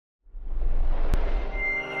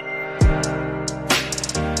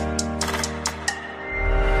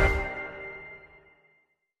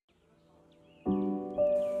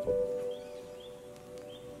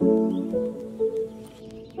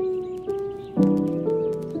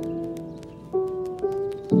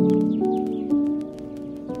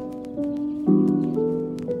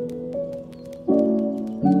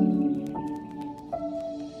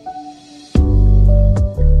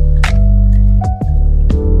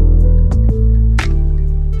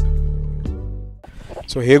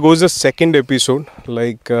So here goes the second episode.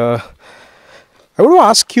 I want to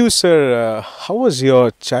ask you, sir, how was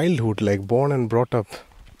your childhood, like born and brought up?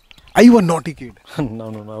 Are you a naughty kid? No.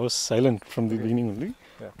 I was silent from the beginning only.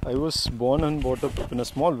 Yeah. I was born and brought up in a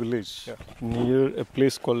small village near a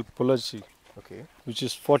place called Polachi, which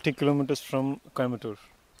is 40 kilometers from Coimbatore.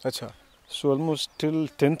 Acha. So almost till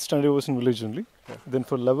 10th standard I was in village only. Yeah. Then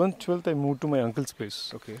for 11th, 12th I moved to my uncle's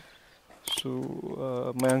place. Okay.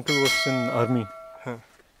 So my uncle was in army. Huh.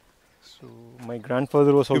 So my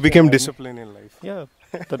grandfather was also You became in army. disciplined in life. Yeah,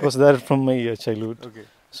 that was there from my childhood. Okay.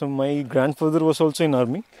 So my grandfather was also in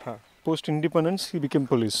army. Huh. Post independence he became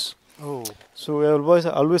police. Oh. So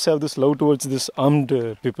I always have this love towards this armed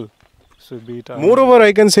people. So be it armed. Moreover,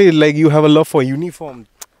 I can say like you have a love for uniform.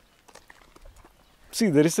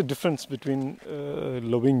 See, there is a difference between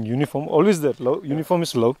loving uniform. Always there. Uniform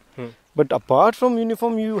is love. But apart from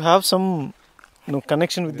uniform, you have some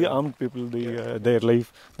connection with the armed people, their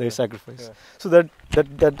life, their sacrifice. Yeah. So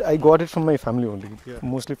that I got it from my family only. Yeah.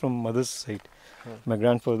 Mostly from mother's side. My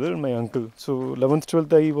grandfather and my uncle. So 11th,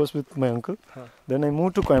 12th I was with my uncle. Then I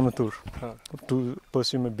moved to Coimbatore to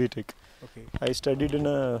pursue my B.Tech. Okay. I studied in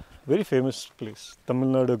a very famous place, Tamil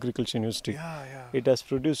Nadu Agriculture University. It has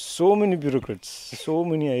produced so many bureaucrats, so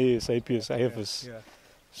many IAS, IPS, IFS.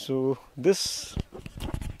 So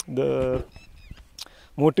the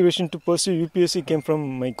motivation to pursue UPSC came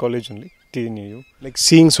from my college only, TNAU. Like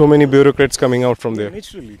seeing so many bureaucrats coming out from there.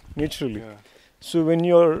 Naturally. Yeah. So when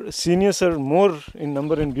your seniors are more in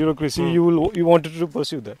number in bureaucracy, you wanted to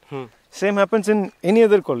pursue that. Same happens in any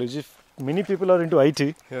other college. If many people are into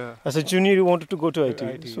IT, as a junior you wanted to go to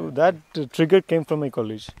IT. So that trigger came from my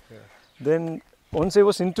college. Then once I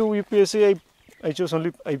was into UPSC, I chose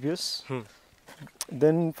only IPS.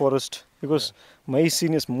 Then forest, because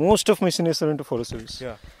most of my seniors are into forest service.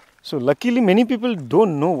 So luckily many people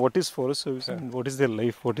don't know what is forest service and what is their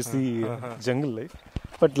life, what is the jungle life.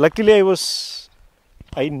 But luckily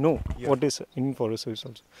I know what is in forest service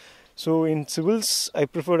also. So in civils I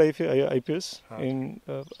preferred IPS. In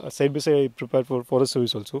side by side I prepared for forest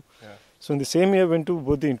service also. So in the same year I went to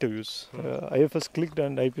both the interviews. IFS clicked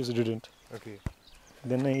and IPS didn't. Okay.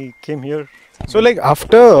 Then I came here. So like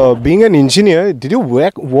after being an engineer, did you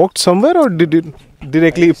work somewhere or did you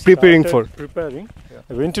directly preparing?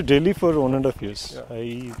 I went to Delhi for 1.5 years.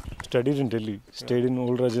 I studied in Delhi, stayed in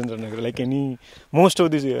Old Rajendra Nagar, like most of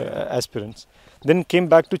these aspirants. Then came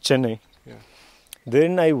back to Chennai.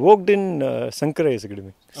 Then I worked in Sankar IAS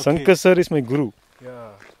Academy. Sankar sir is my guru.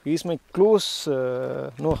 He is my close,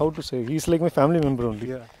 he's like my family member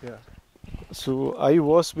only. So I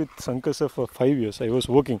was with Sankar sir for 5 years. I was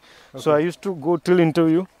working. So I used to go till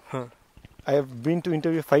interview. I have been to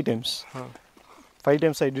interview 5 times. 5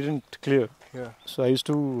 times I didn't clear. So I used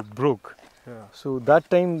to broke. So that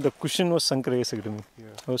time the cushion was Sankar IAS Academy.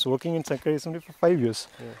 I was working in Sankar IAS Academy for 5 years.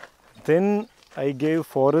 Then I gave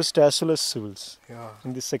forest as well as civils.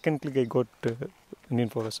 In the second click I got Indian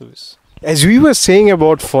Forest Service. As we were saying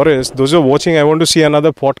about forest, those who are watching, I want to see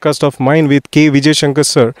another podcast of mine with K. Vijay Shankar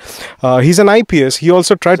sir. He's an IPS. He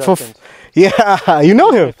also tried for... you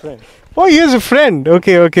know him? Oh, he is a friend.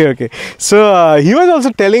 Okay. So he was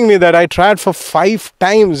also telling me that I tried for 5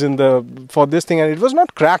 times for this thing and it was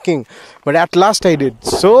not cracking. But at last I did.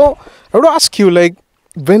 So I would ask you, like,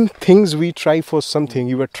 when things we try for something,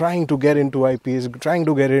 you were trying to get into IPS,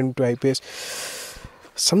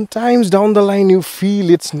 sometimes down the line you feel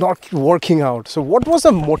it's not working out. So what was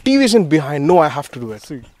the motivation behind, no, I have to do it?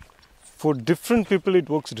 See, for different people it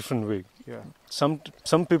works different way.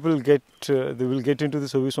 Some people they will get into the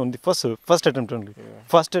service on the first attempt only.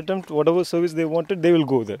 First attempt, whatever service they wanted, they will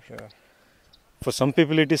go there. For some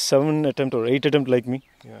people it is 7 attempt or 8 attempt like me.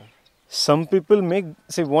 Some people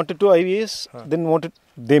wanted to IAS,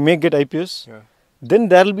 they may get IPS. Then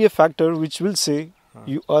there will be a factor which will say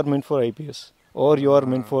you are meant for IPS or you are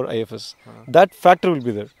meant for IFS. That factor will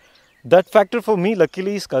be there. That factor for me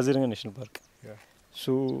luckily is Kaziranga National Park.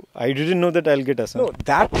 So I didn't know that I'll get Assam. No,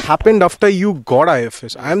 that happened after you got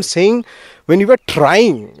IFS. I am saying when you were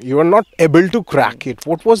trying, you were not able to crack it.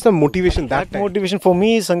 What was the motivation that time? Motivation for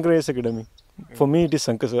me is Sankar IAS Academy. For me it is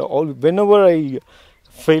Sankar sir. Whenever I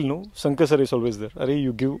fail, Sankar sir is always there.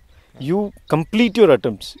 You complete your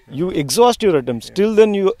attempts. You exhaust your attempts. Till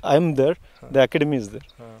then I am there. The academy is there.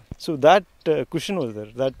 So that cushion was there.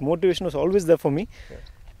 That motivation was always there for me.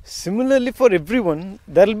 Similarly, for everyone,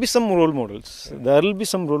 there will be some role models.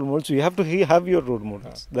 You have to have your role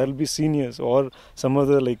models. There will be seniors or some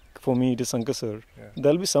other, like for me it is Sankar sir.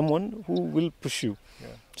 There will be someone who will push you.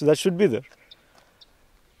 So that should be there.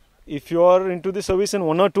 If you are into the service in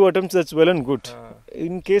 1 or 2 attempts, that's well and good.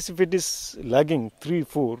 In case if it is lagging 3,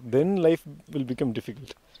 4, then life will become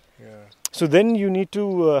difficult. So then you need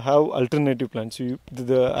to have alternative plans. So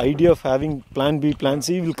the idea of having plan B, plan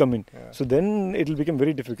C will come in. So then it will become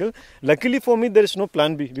very difficult. Luckily for me, there is no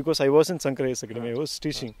plan B because I was in Sankara IAS Academy. I was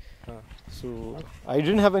teaching. So I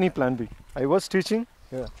didn't have any plan B. I was teaching.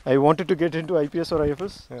 I wanted to get into IPS or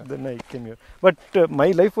IFS. Then I came here. But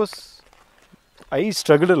my life was... I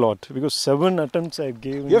struggled a lot because 7 attempts I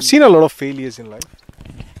gave. You have seen a lot of failures in life.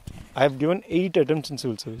 I have given 8 attempts in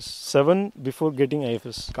civil service. 7 before getting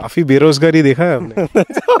IFS. काफी बेरोजगारी देखा है आपने.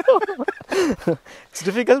 It's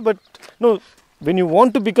difficult, but no. When you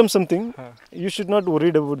want to become something, you should not worry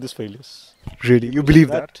about these failures. Really, you believe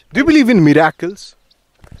that? Do you believe in miracles?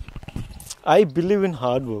 I believe in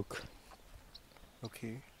hard work.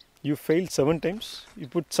 Okay. You failed 7 times. You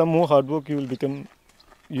put some more hard work.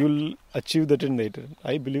 You'll achieve that in later.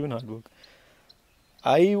 I believe in hard work.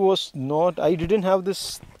 I didn't have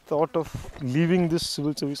this thought of leaving this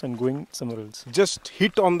civil service and going somewhere else. Just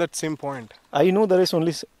hit on that same point. I know there is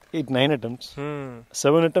only 8-9 attempts.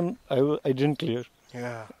 7 attempts I didn't clear.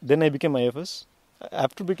 Then I became IFS.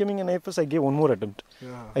 After becoming an IFS, I gave 1 more attempt.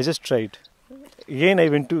 I just tried. Again, I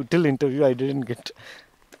went to till interview. I didn't get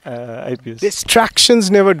IPS. Distractions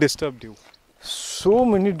never disturbed you. So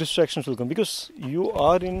many distractions will come because you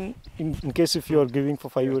are in case if you are giving for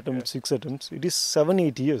 5 attempts, 6 attempts, it is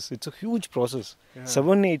 7-8 years. It's a huge process.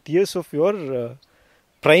 7-8 years of your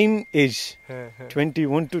prime age,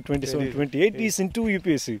 21 to 27, 28 is into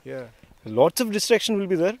UPSC. Lots of distraction will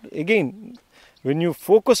be there. Again, when you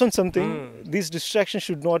focus on something, these distractions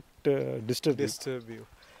should not disturb you.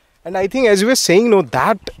 And I think, as you were saying,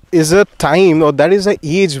 that is a time or that is an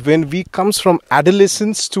age when we comes from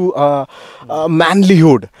adolescence to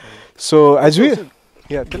manlyhood. So, as we...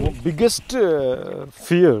 The biggest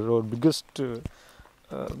fear or biggest the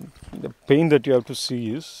pain that you have to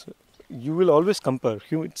see is you will always compare.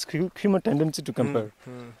 It's human tendency to compare.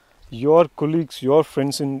 Your colleagues, your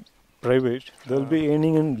friends in private, they'll be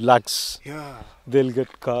earning in lakhs. They'll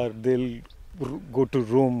get car, they'll go to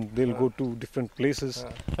Rome, they'll go to different places,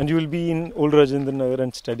 and you will be in Old Rajendra Nagar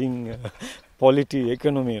and studying polity,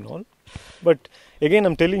 economy and all. But again,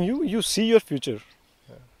 I'm telling you, you see your future.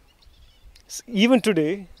 Even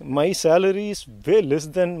today, my salary is way less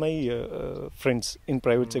than my friends in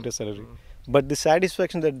private sector salary. But the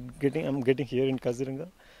satisfaction that I'm getting here in Kaziranga,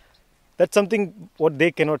 that's something what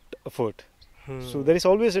they cannot afford. So there is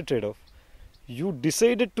always a trade-off. You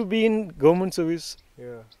decided to be in government service,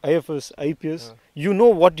 IFS, IPS. You know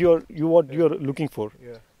what you're looking for.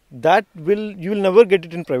 That you will never get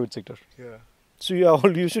it in private sector. So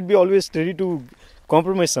you should be always ready to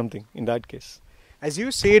compromise something in that case. As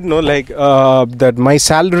you said, that my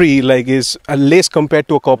salary is less compared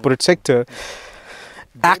to a corporate sector.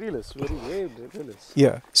 Very less, very less.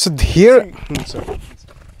 Yeah. So here,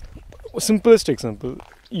 simplest example.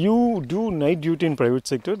 You do night duty in private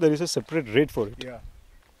sector, there is a separate rate for it.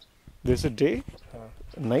 There's a day,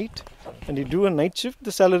 night, and you do a night shift,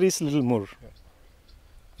 the salary is a little more.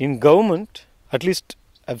 In government, at least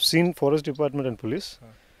I've seen forest department and police,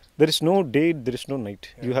 there is no day, there is no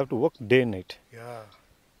night. You have to work day and night.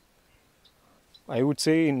 I would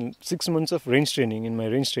say in 6 months of range training, in my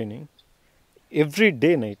range training, every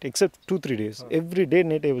day night, except 2-3 days, every day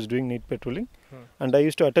night I was doing night patrolling, and I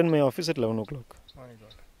used to attend my office at 11 o'clock.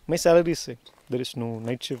 My salary is same. There is no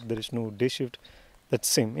night shift, there is no day shift. That's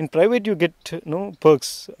same. In private, you get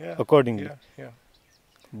perks accordingly.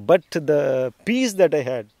 But the peace that I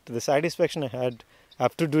had, the satisfaction I had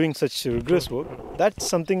after doing such rigorous work, that's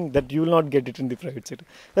something that you will not get it in the private sector.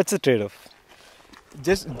 That's a trade-off.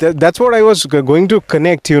 That's what I was going to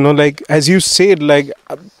connect. As you said,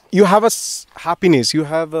 you have a happiness, you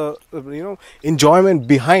have a enjoyment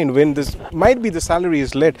behind when this might be the salary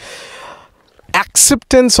is led.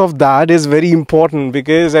 Acceptance of that is very important,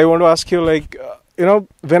 because I want to ask you,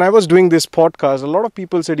 when I was doing this podcast, a lot of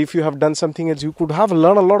people said if you have done something else, you could have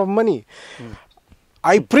learned a lot of money.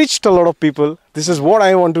 I preached a lot of people, this is what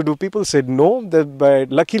I want to do. People said no, but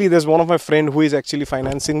luckily there's one of my friend who is actually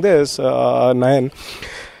financing this, Nayan.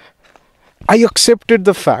 I accepted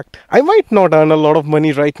the fact I might not earn a lot of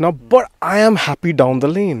money right now, but I am happy down the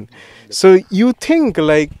lane. So you think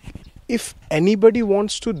if anybody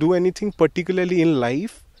wants to do anything particularly in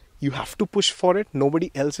life, you have to push for it.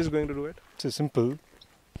 Nobody else is going to do it. It's simple.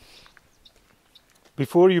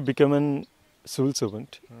 Before you become a civil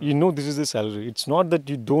servant, you know this is the salary. It's not that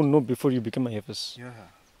you don't know before you become IFS.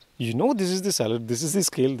 You know this is the salary, this is the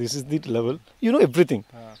scale, this is the level. You know everything.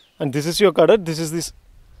 And this is your cadre, this is this.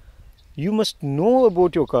 You must know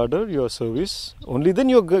about your cadre, your service. Only then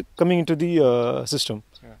you're coming into the system.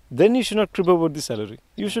 Then you should not crib about the salary.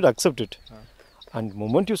 You should accept it. And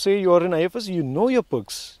moment you say you are in IFS, you know your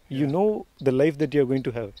perks. You know the life that you are going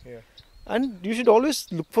to have. And you should always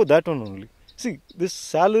look for that one only. See, this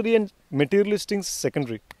salary and materialist things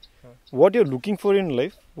secondary. What you're looking for in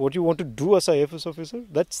life, what you want to do as a IFS officer,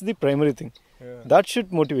 that's the primary thing. That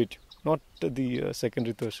should motivate you, not the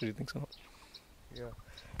secondary, tertiary things.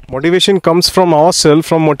 Motivation comes from ourselves.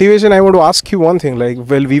 From motivation, I want to ask you one thing. Like,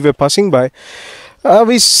 while we were passing by,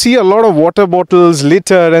 we see a lot of water bottles,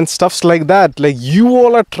 litter and stuffs like that. Like, you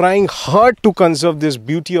all are trying hard to conserve this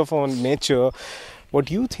beauty of our nature. What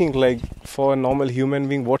do you think, like, for a normal human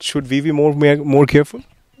being, what should we be more careful?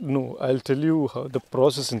 No, I'll tell you how the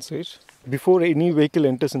process inside. Before any vehicle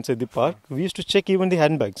enters inside the park, we used to check even the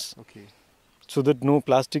handbags. So that no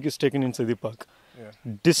plastic is taken inside the park.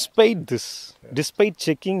 Despite this, despite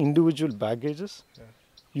checking individual baggages,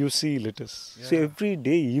 you see litters. So every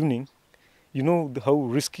day evening, you know how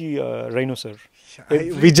risky rhinos are.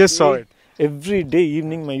 We just saw it. Every day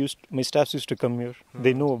evening, my staffs used to come here.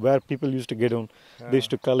 They know where people used to get down. They used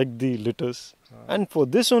to collect the litters. And for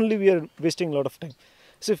this only, we are wasting a lot of time.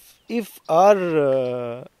 So if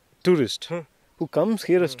our tourist who comes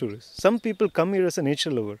here as tourists, some people come here as a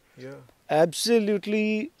nature lover.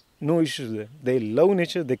 Absolutely no issues there. They love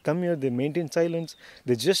nature. They come here. They maintain silence.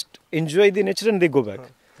 They just enjoy the nature and they go back.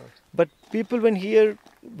 But people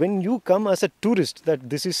when you come as a tourist, that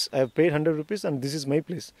this is, I have paid 100 rupees and this is my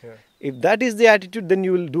place. If that is the attitude, then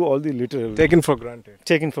you will do all the litter. Taken for granted.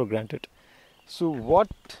 Taken for granted. So what,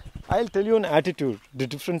 I'll tell you an attitude, the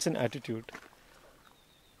difference in attitude.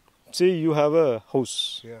 Say you have a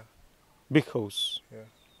house, big house.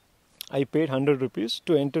 I paid 100 rupees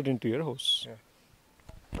to enter into your house.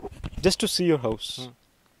 Just to see your house.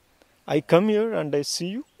 I come here and I see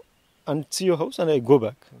you and see your house and I go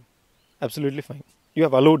back. Absolutely fine. You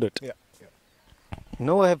have allowed it.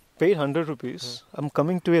 Now I have paid 100 rupees. I'm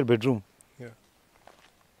coming to your bedroom.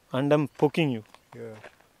 And I'm poking you.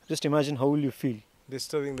 Just imagine how will you feel.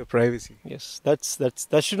 Disturbing the privacy. Yes,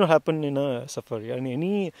 that should not happen in a safari and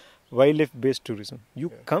any wildlife-based tourism.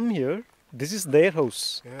 You come here, this is their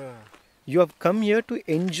house. You have come here to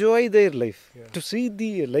enjoy their life, to see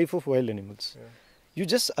the life of wild animals. You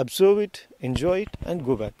just observe it, enjoy it and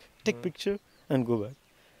go back. Take picture and go back.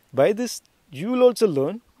 By this, you will also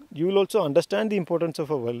learn, you will also understand the importance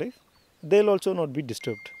of a wildlife. They'll also not be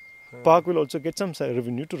disturbed. Park will also get some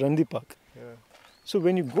revenue to run the park. So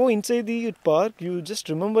when you go inside the park, you just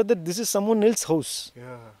remember that this is someone else's house.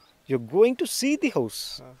 You're going to see the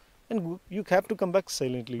house. And you have to come back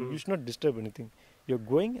silently. You should not disturb anything. You're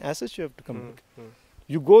going as such, you have to come back.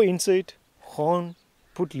 You go inside, horn,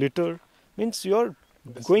 put litter. Means you're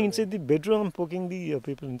going inside the bedroom and poking the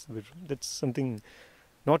people inside the bedroom. That's something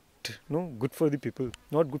not good for the people.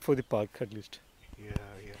 Not good for the park at least.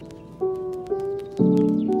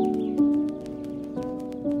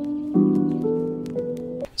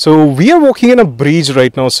 So we are walking in a bridge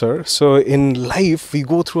right now, sir. So in life, we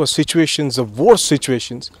go through situations, the worst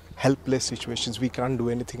situations, helpless situations. We can't do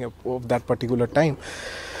anything of that particular time.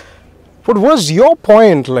 What was your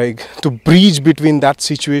point, like, to bridge between that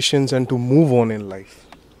situations and to move on in life?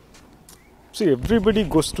 See, everybody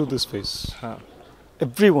goes through this phase.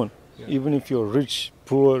 Everyone, even if you're rich,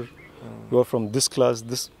 poor, you are from this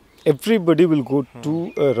class, everybody will go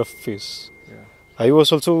through a rough phase. I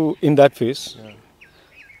was also in that phase.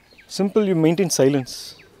 Simple, you maintain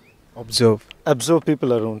silence. Observe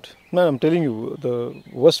People around. Man, I'm telling you, the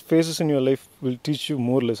worst phases in your life will teach you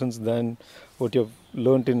more lessons than what you have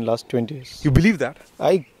learned in last 20 years. You believe that?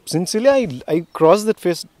 Sincerely, I crossed that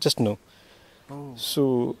phase just now.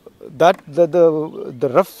 So that the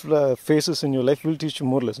rough phases in your life will teach you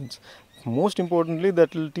more lessons. Most importantly,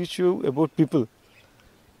 that will teach you about people.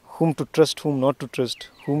 Whom to trust, whom not to trust,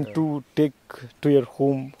 whom to take to your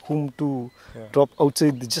home, whom to drop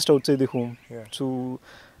just outside the home. So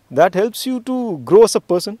that helps you to grow as a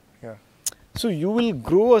person. So you will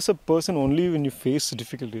grow as a person only when you face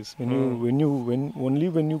difficulties. When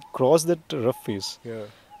you cross that rough phase.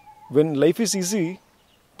 When life is easy,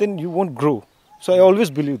 then you won't grow. So I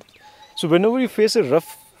always believe that. So whenever you face a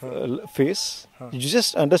rough phase, you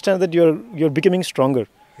just understand that you're becoming stronger.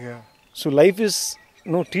 So life is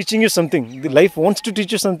teaching you something. The life wants to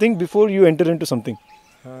teach you something before you enter into something.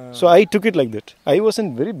 So I took it like that. I was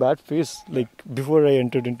in very bad phase, like before I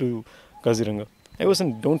entered into Kaziranga. I was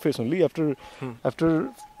in down phase only after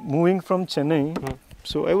moving from Chennai.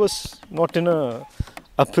 So I was not in a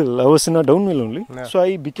uphill. I was in a downhill only. Yeah. So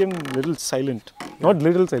I became little silent. Not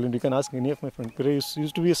little silent. You can ask any of my friends. Piraisoodan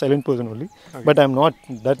used to be a silent person only. Okay. But I'm not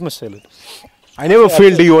that much silent. I never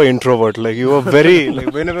felt you were introvert. Like you were very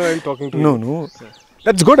like whenever I'm talking to you. No.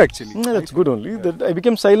 That's good actually. No, that's good only. That I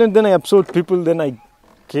became silent. Then I absorbed people. Then I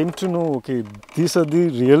came to know. Okay, these are the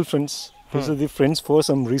real friends. These are the friends for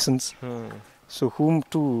some reasons. So whom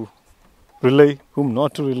to rely, whom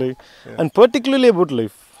not to rely, and particularly about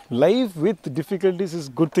life. Life with difficulties is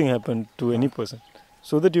good thing happen to any person,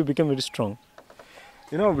 so that you become very strong.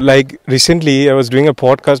 You know, like recently I was doing a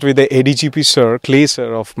podcast with the ADGP sir, Clay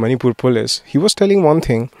sir of Manipur Police. He was telling one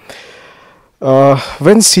thing.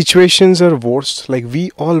 When situations are worst, like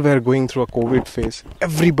we all were going through a COVID phase,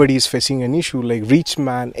 everybody is facing an issue, like rich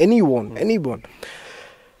man, anyone.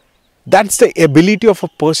 That's the ability of a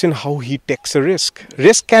person, how he takes a risk.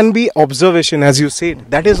 Risk can be observation, as you said.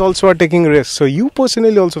 That is also a taking risk. So you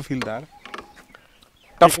personally also feel that.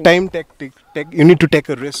 Tough time, you need to take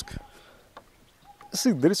a risk.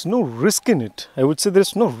 See, there is no risk in it. I would say there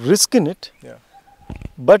is no risk in it. Yeah.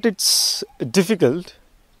 But it's difficult.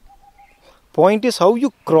 Point is how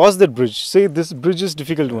you cross that bridge. Say this bridge is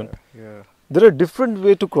difficult one. Yeah. There are different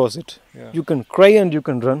ways to cross it. Yeah. You can cry and you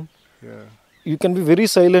can run. Yeah. You can be very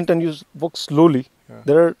silent and you walk slowly. Yeah.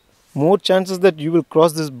 There are more chances that you will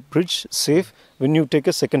cross this bridge safe when you take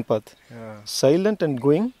a second path. Yeah. Silent and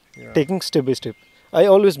going, Yeah. taking step by step. I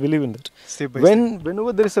always believe in that. Step by step.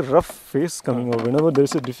 Whenever there is a rough phase coming or whenever there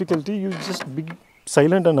is a difficulty, you just be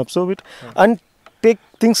silent and observe it and take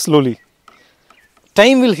things slowly.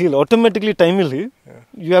 Time will heal. Automatically time will heal. Yeah.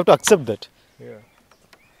 You have to accept that. Yeah.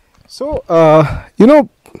 So, you know,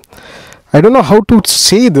 I don't know how to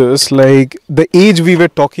say this, like the age we were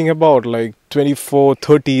talking about, like 24,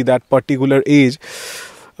 30, that particular age,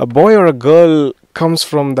 a boy or a girl comes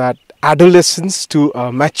from that adolescence to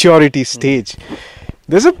a maturity stage.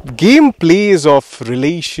 There's a game plays of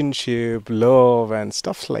relationship, love and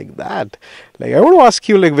stuff like that. Like I want to ask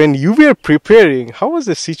you, like when you were preparing, how was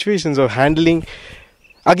the situations of handling,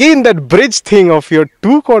 again that bridge thing of your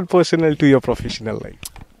too called personal to your professional life?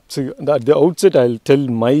 So at the outset, I'll tell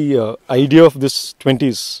my idea of this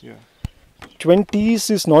 20s. Yeah.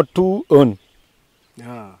 20s is not to earn.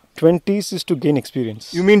 Yeah. 20s is to gain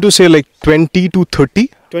experience. You mean to say like 20 to 30?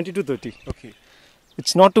 20 to 30. Okay.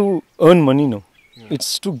 It's not to earn money now. Yeah.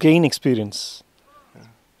 It's to gain experience. Yeah.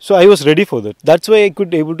 So I was ready for that. That's why I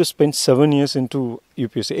could able to spend 7 years into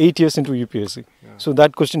UPSC, 8 years into UPSC. Yeah. So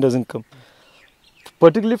that question doesn't come.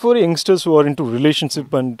 Particularly for youngsters who are into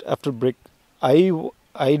relationship and after break,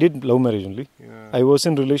 I did love marriage only. Yeah. I was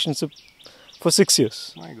in relationship for 6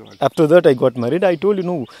 years. My God. After that, I got married. I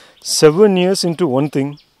told 7 years into one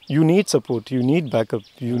thing, you need support, you need backup,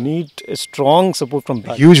 you need a strong support from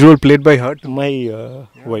back. Huge role played by her. My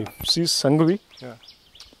wife, she's Sangavi. Yeah.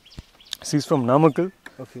 She's from Namakkal.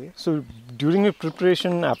 Okay. So during the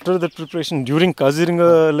preparation, after the preparation, during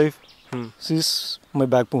Kaziranga life, she's my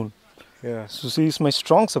backbone. Yeah. So she's my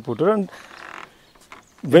strong supporter, and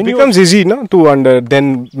when it becomes easy to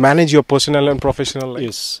then manage your personal and professional life.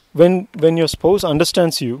 Yes. When your spouse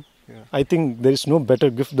understands you, I think there is no better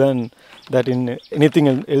gift than that in anything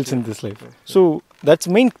else in this life. So that's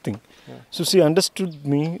main thing. So she understood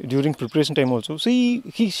me during preparation time also.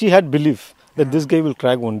 She had belief that this guy will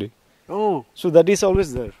crack one day. Oh. So that is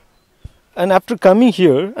always there. And after coming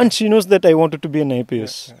here, and she knows that I wanted to be an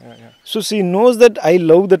IPS. So she knows that I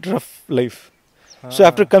love that rough life. So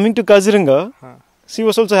after coming to Kaziranga, she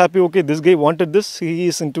was also happy, okay, this guy wanted this, he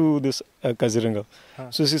is into this Kaziranga.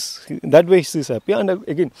 So that way she's happy. And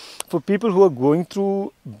again, for people who are going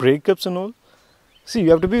through breakups and all, see,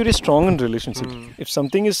 you have to be very strong in relationship. If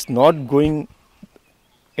something is not going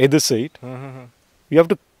either side, you have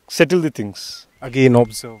to settle the things. Again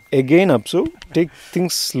observe, take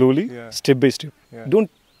things slowly, step by step. Don't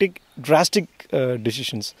take drastic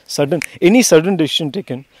decisions. Any sudden decision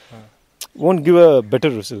taken won't give a better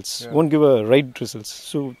results, won't give a right results.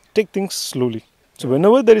 So take things slowly. So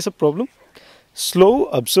whenever there is a problem, slow,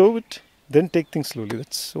 observe it, then take things slowly.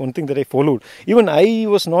 That's one thing that I followed. Even I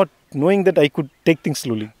was not knowing that I could take things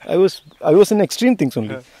slowly. I was in extreme things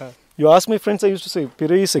only. You ask my friends, I used to say,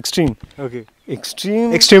 Piraisoodan is extreme. Okay.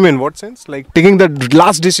 Extreme. Extreme in what sense? Like taking the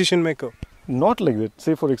last decision maker? Not like that.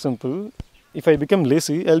 Say for example, if I become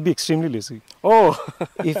lazy, I'll be extremely lazy. Oh.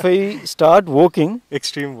 If I start working,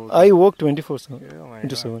 extreme work. I work 24/7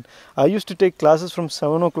 into 7. I used to take classes from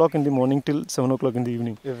 7 o'clock in the morning till 7 o'clock in the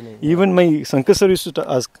evening. Even my Sankar sir used to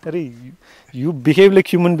ask, you behave like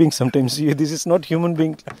human beings sometimes. This is not human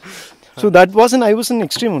being. So that wasn't, I was in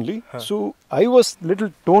extreme only. So I was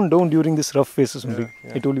little toned down during this rough phases only.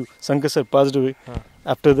 I told you, Shankar sir passed away.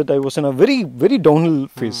 After that I was in a very, very downhill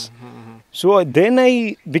phase. So then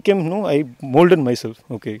I became, I molded myself.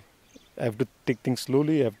 Okay, I have to take things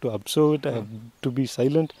slowly, I have to observe it, I have to be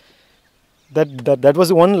silent. That was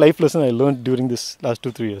the one life lesson I learned during this last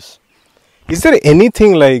 2-3 years. Is there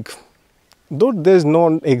anything like, though there's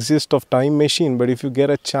no exist of time machine, but if you get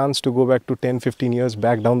a chance to go back to 10-15 years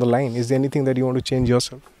back down the line, is there anything that you want to change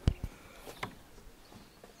yourself?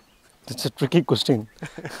 That's a tricky question.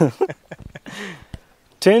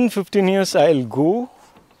 10-15 years I'll go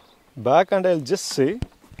back and I'll just say,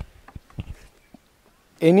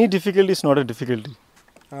 any difficulty is not a difficulty.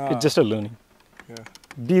 It's just a learning.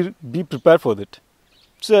 Be prepared for that.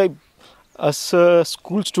 So as a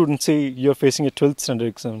school student, say you're facing a 12th standard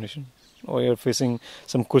examination or you're facing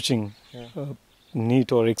some coaching,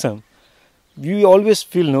 NEET or exam, you always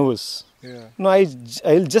feel nervous. No,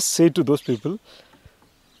 I'll just say to those people,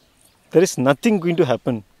 there is nothing going to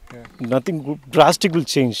happen. Nothing drastic will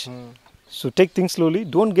change. So take things slowly.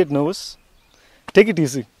 Don't get nervous. Take it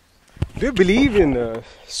easy. Do you believe in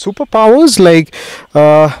superpowers? Like,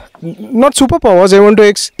 not superpowers, I want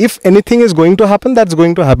to, if anything is going to happen, that's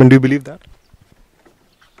going to happen. Do you believe that?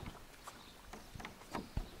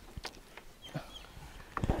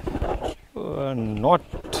 Not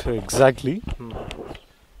exactly.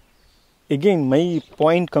 Again, my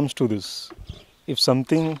point comes to this. If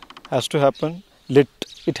something has to happen, let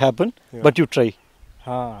it happen, but you try.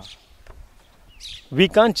 We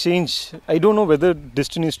can't change. I don't know whether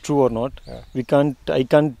destiny is true or not. I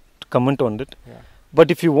can't comment on it. But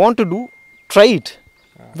if you want to do, try it.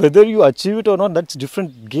 Whether you achieve it or not, that's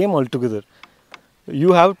different game altogether.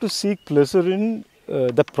 You have to seek pleasure in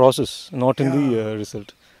the process, not in the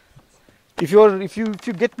result. If you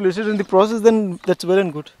get pleasure in the process, then that's well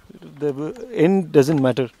and good. The end doesn't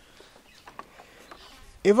matter.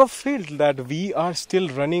 Ever felt that we are still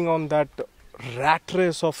running on that rat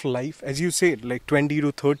race of life, as you said, like 20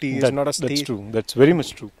 to 30 is not a stage? That's true. That's very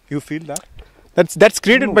much true. You feel that? That's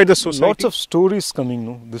created by the society. Lots of stories coming.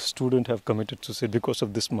 No, this student have committed suicide because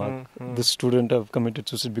of this mark. This student have committed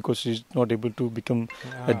suicide because she's not able to become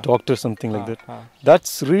a doctor, something like that.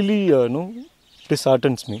 That's really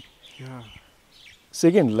disheartens me. So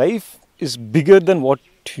again, life is bigger than what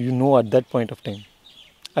you know at that point of time.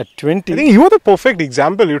 At 20, I think you are the perfect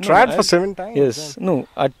example. You tried for 7 times. Yes. No,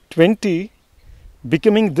 at 20,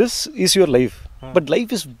 becoming this is your life. But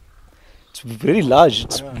life is very large.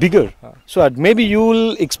 It's bigger. So maybe you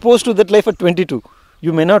will expose to that life at 22.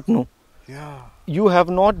 You may not know. You have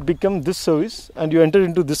not become this service and you enter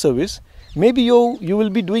into this service. Maybe you will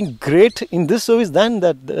be doing great in this service than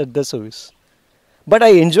that service. But I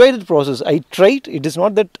enjoyed the process. I tried. It is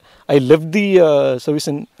not that I left the service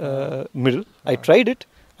in middle. I tried it.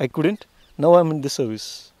 I couldn't. Now I'm in this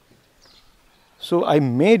service. So I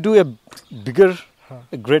may do a bigger,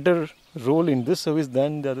 a greater role in this service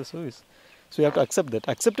than the other service. So you have to accept that.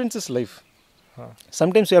 Acceptance is life.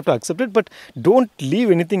 Sometimes you have to accept it, but don't leave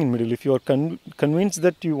anything in middle. If you are convinced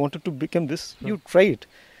that you wanted to become this, you try it.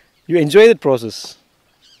 You enjoy that process.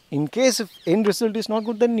 In case if end result is not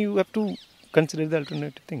good, then you have to consider the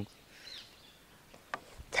alternative things.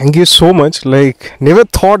 Thank you so much. Like, never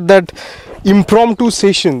thought that impromptu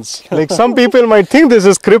sessions. Like, some people might think this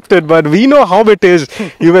is scripted, but we know how it is.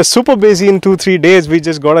 You were super busy in 2-3 days. We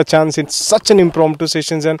just got a chance in such an impromptu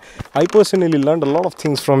sessions, and I personally learned a lot of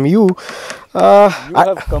things from you. You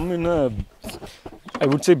have come in a, I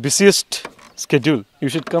would say, busiest schedule. You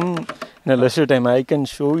should come in a leisure time. I can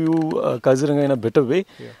show you Kaziranga in a better way,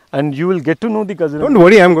 and you will get to know the Kaziranga. Don't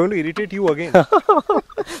worry, I'm going to irritate you again.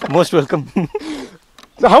 Most welcome.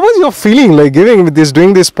 So how was your feeling like doing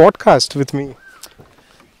this podcast with me?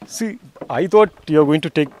 See, I thought you are going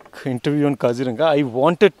to take interview on Kaziranga. I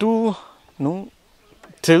wanted to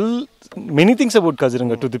tell many things about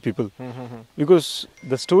Kaziranga to the people. Because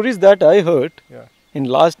the stories that I heard in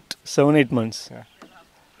last 7-8 months,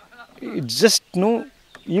 it's just,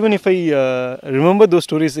 even if I remember those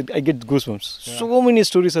stories, I get goosebumps. So many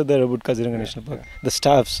stories are there about Kaziranga National Park. The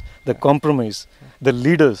staffs, the compromise, the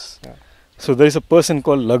leaders. So there is a person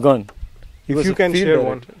called Lagan. If you can share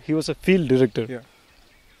one. He was a field director.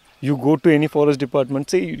 You go to any forest department,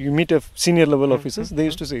 say you meet a senior level officers, they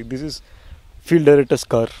used to say, this is field director's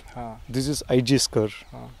car, this is IG's car,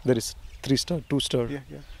 there is 3-star, 2-star.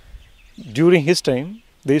 During his time,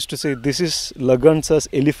 they used to say, this is Lagan's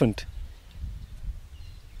elephant.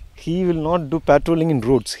 He will not do patrolling in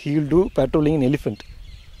roads, he will do patrolling in elephant,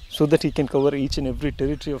 so that he can cover each and every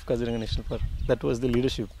territory of Kaziranga National Park. That was the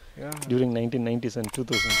leadership during 1990s and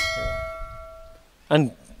 2000s.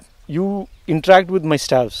 And you interact with my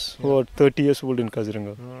staffs who are 30 years old in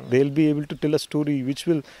Kaziranga. They'll be able to tell a story which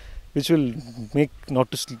will make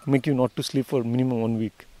you not to sleep for minimum 1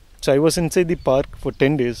 week. So I was inside the park for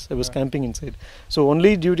 10 days. I was camping inside. So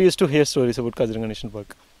only duty is to hear stories about Kaziranga National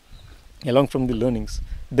Park, along from the learnings.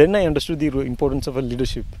 Then I understood the importance of a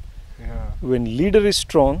leadership. When leader is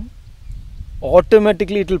strong,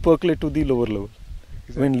 automatically it will percolate to the lower level.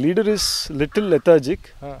 Exactly. When leader is little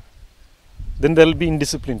lethargic, then there will be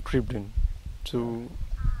indiscipline creeped in. So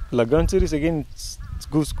Lagan sir is again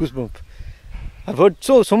goosebump. I've heard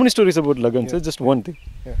so many stories about Lagan sir. Just one thing.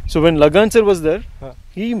 So when Lagan sir was there,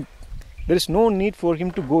 there is no need for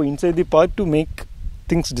him to go inside the park to make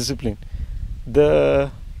things disciplined.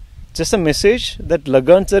 Just a message that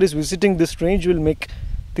Lagan sir is visiting this range will make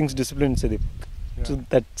things disciplined inside the park. So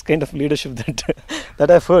that's kind of leadership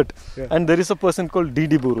that I've heard. And there is a person called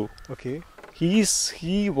D.D. Boro. Okay.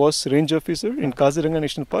 He was range officer in Kaziranga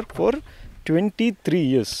National Park for 23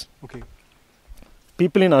 years. Okay.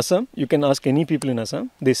 People in Assam, you can ask any people in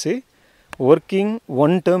Assam, they say working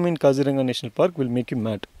 1 term in Kaziranga National Park will make you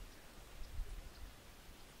mad.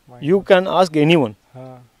 You can ask anyone.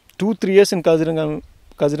 2-3 years in Kaziranga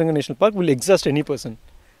National Park will exhaust any person.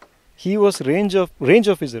 He was range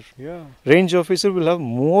officer. Range officer will have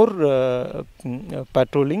more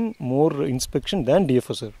patrolling, more inspection than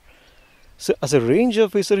DFO sir. So as a range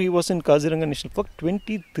officer, he was in Kaziranga National Park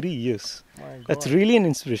 23 years. That's really an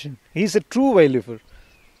inspiration. He's a true wildlifer.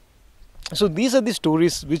 So these are the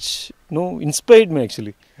stories which inspired me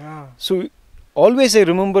actually. So always I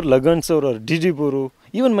remember Lagan sir or D.D. Boro,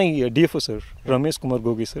 even my DFO sir, Ramesh Kumar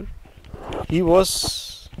Gogi sir.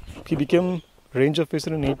 He became range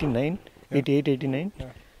officer in 88, 89.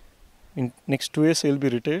 In next 2 years he will be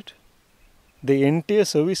retired. The entire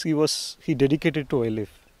service he dedicated to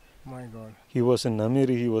wildlife. My God. He was in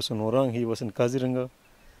Namiri, he was in Orang, he was in Kaziranga.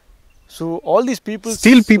 So all these people...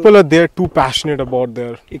 Still people are there too passionate about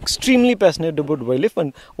their... Extremely passionate about wildlife,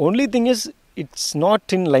 and only thing is it's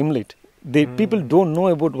not in limelight. People don't know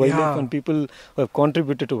about wildlife and people who have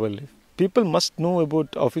contributed to wildlife. People must know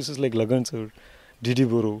about officers like Lagan sir, D.D.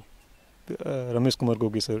 Boro, Ramesh Kumar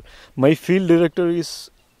Gogi sir. My field director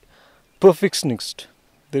is perfectionist.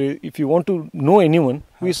 If you want to know anyone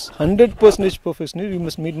who is 100% professional, you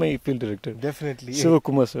must meet my field director. Definitely. Siva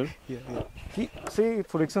Kumar sir. He, say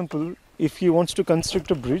for example, if he wants to construct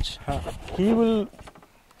a bridge, he will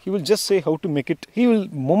just say how to make it.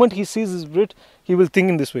 Moment he sees this bridge, he will think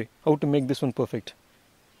in this way, how to make this one perfect.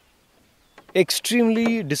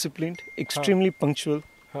 Extremely disciplined, extremely punctual,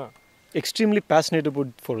 extremely passionate about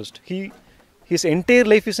forest. His entire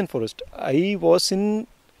life is in forest. I was in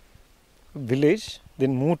village,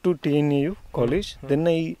 then moved to TNAU college, then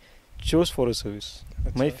I chose forest service.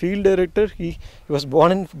 My field director, he was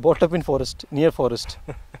born and brought up in forest, near forest.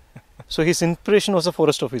 So his inspiration was a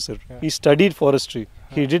forest officer. He studied forestry.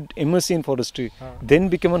 He did MSc in forestry, then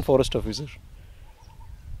became a forest officer.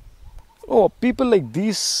 Oh, people like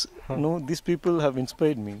these, these people have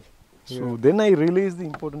inspired me. So then I realized the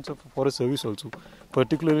importance of forest service also,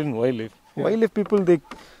 particularly in wildlife. Wildlife people,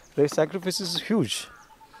 their sacrifices is huge.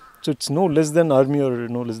 So it's no less than army or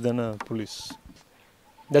no less than a police.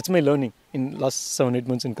 That's my learning in last 7-8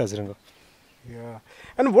 months in Kaziranga. Yeah.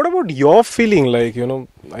 And what about your feeling? Like,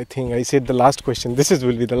 I think I said the last question.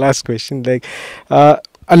 Will be the last question. Like,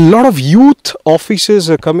 a lot of youth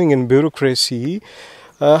officers are coming in bureaucracy.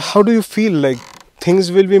 How do you feel like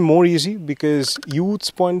things will be more easy because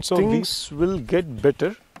youth's points of view? Things will get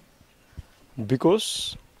better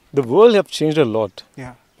because the world have changed a lot.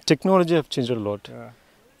 Technology have changed a lot.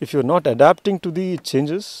 If you're not adapting to the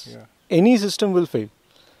changes, any system will fail.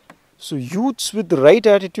 So youths with the right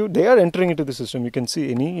attitude, they are entering into the system. You can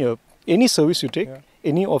see any service you take,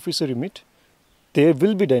 any officer you meet, they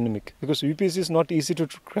will be dynamic because UPSC is not easy to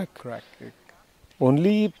crack.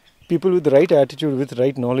 Only people with the right attitude, with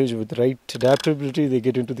right knowledge, with right adaptability, they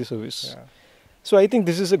get into the service. So I think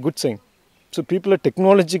this is a good sign. So people are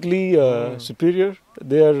technologically superior,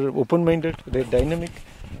 they are open-minded, they are dynamic.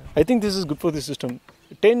 I think this is good for the system.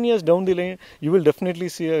 10 years down the line, you will definitely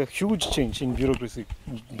see a huge change in bureaucracy,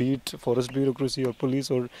 be it forest bureaucracy or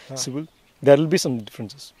police or civil. There will be some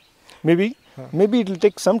differences. Maybe it will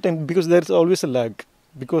take some time because there is always a lag.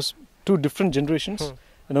 Because 2 different generations,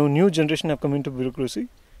 now new generation have come into bureaucracy.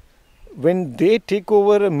 When they take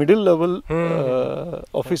over a middle level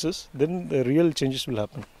offices, then the real changes will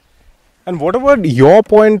happen. And what about your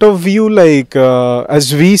point of view, like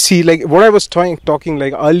as we see, like what I was talking,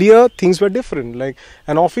 like earlier things were different, like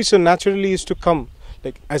an officer naturally used to come,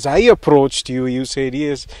 like as I approached you, you said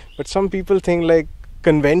yes, but some people think like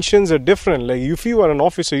conventions are different, like if you are an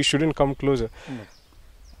officer, you shouldn't come closer.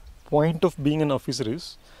 point of being an officer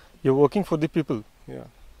is you're working for the people. Yeah.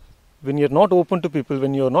 When you're not open to people,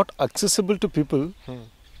 when you're not accessible to people,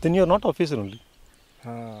 then you're not officer only.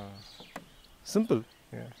 Simple.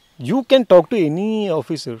 Yeah. You can talk to any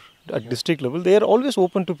officer at district level. They are always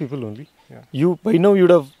open to people only. Yeah. By now you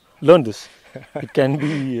would have learned this. It can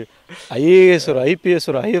be IAS or IPS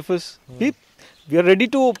or IFS. We are ready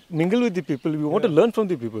to mingle with the people. We want to learn from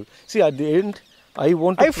the people. See, at the end, I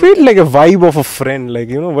feel like a vibe of a friend, like,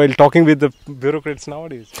 while talking with the bureaucrats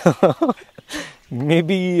nowadays.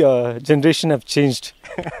 Maybe generation have changed.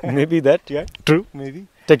 Maybe that. Yeah, true. Maybe.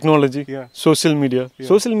 Technology, social media. Yeah.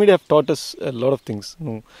 Social media have taught us a lot of things.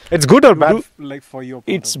 No. It's good or bad, like for your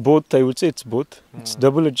point It's both, I would say it's both. It's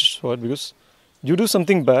double-edged sword because you do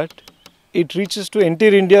something bad, it reaches to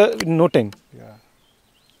entire India in no time. Yeah.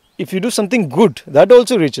 If you do something good, that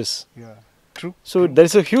also reaches. Yeah. True. So there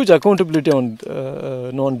is a huge accountability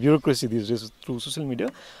on bureaucracy these days through social media.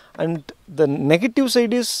 And the negative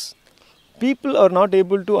side is people are not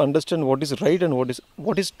able to understand what is right and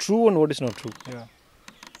what is true and what is not true. Yeah.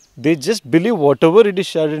 They just believe whatever it is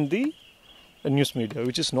shared in the news media,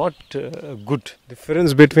 which is not good.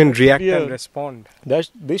 Difference between react and respond.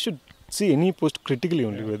 They should see any post critically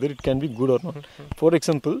only, whether it can be good or not. For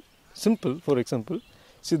example,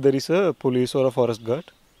 see there is a police or a forest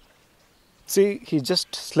guard. See, he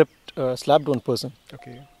just slapped one person.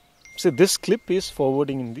 Okay. See, this clip is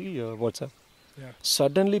forwarding in the WhatsApp. Yeah.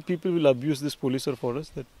 Suddenly people will abuse this police or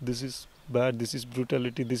forest that this is bad, this is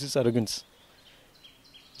brutality, this is arrogance.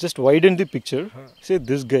 Just widen the picture. Say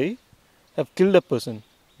this guy have killed a person.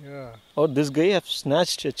 Yeah. Or this guy have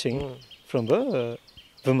snatched a chain from a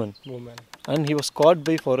woman. And he was caught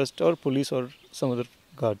by forest or police or some other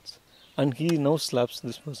guards. And he now slaps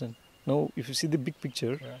this person. Now, if you see the big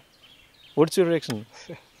picture, what's your reaction?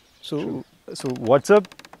 So WhatsApp,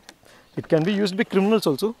 it can be used by criminals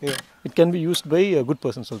also. Yeah. It can be used by good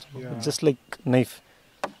persons also. Yeah. Just like knife.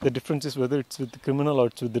 The difference is whether it's with the criminal or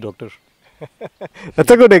it's with the doctor. That's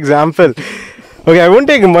a good example. Okay, I won't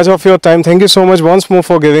take much of your time. Thank you so much once more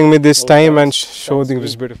for giving me this time and show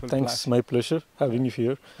this beautiful. Thanks, my pleasure having you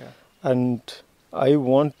here. Yeah. And I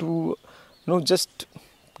want to, just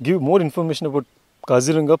give more information about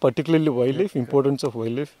Kaziranga, particularly wildlife, importance of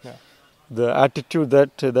wildlife. Yeah. The attitude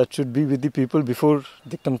that should be with the people before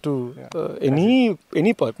they come to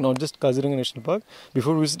any park, not just Kaziranga National Park.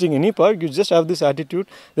 Before visiting any park, you just have this attitude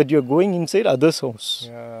that you are going inside others' house,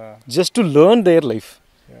 just to learn their life.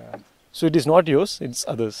 Yeah. So it is not yours; it's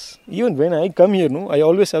others. Even when I come here, I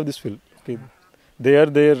always have this feel. Okay, they are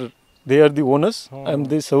the owners. I am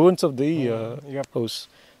the servants of the house.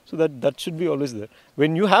 So that should be always there.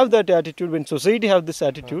 When you have that attitude, when society have this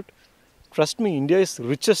attitude. Trust me, India is the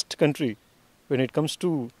richest country when it comes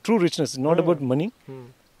to true richness. It's not about money.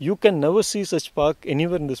 You can never see such park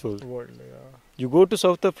anywhere in this world. You go to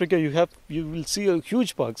South Africa, you will see a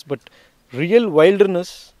huge parks, but real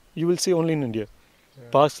wilderness you will see only in India.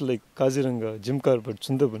 Parks like Kaziranga, Jim Corbett,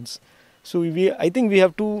 Sundarbans. So I think we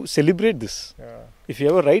have to celebrate this. If you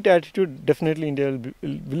have a right attitude, definitely India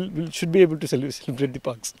should be able to celebrate the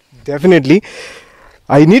parks. Definitely.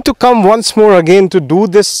 I need to come once more again to do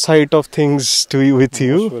this side of things with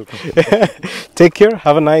you. Most welcome. Take care.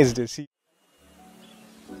 Have a nice day. See you.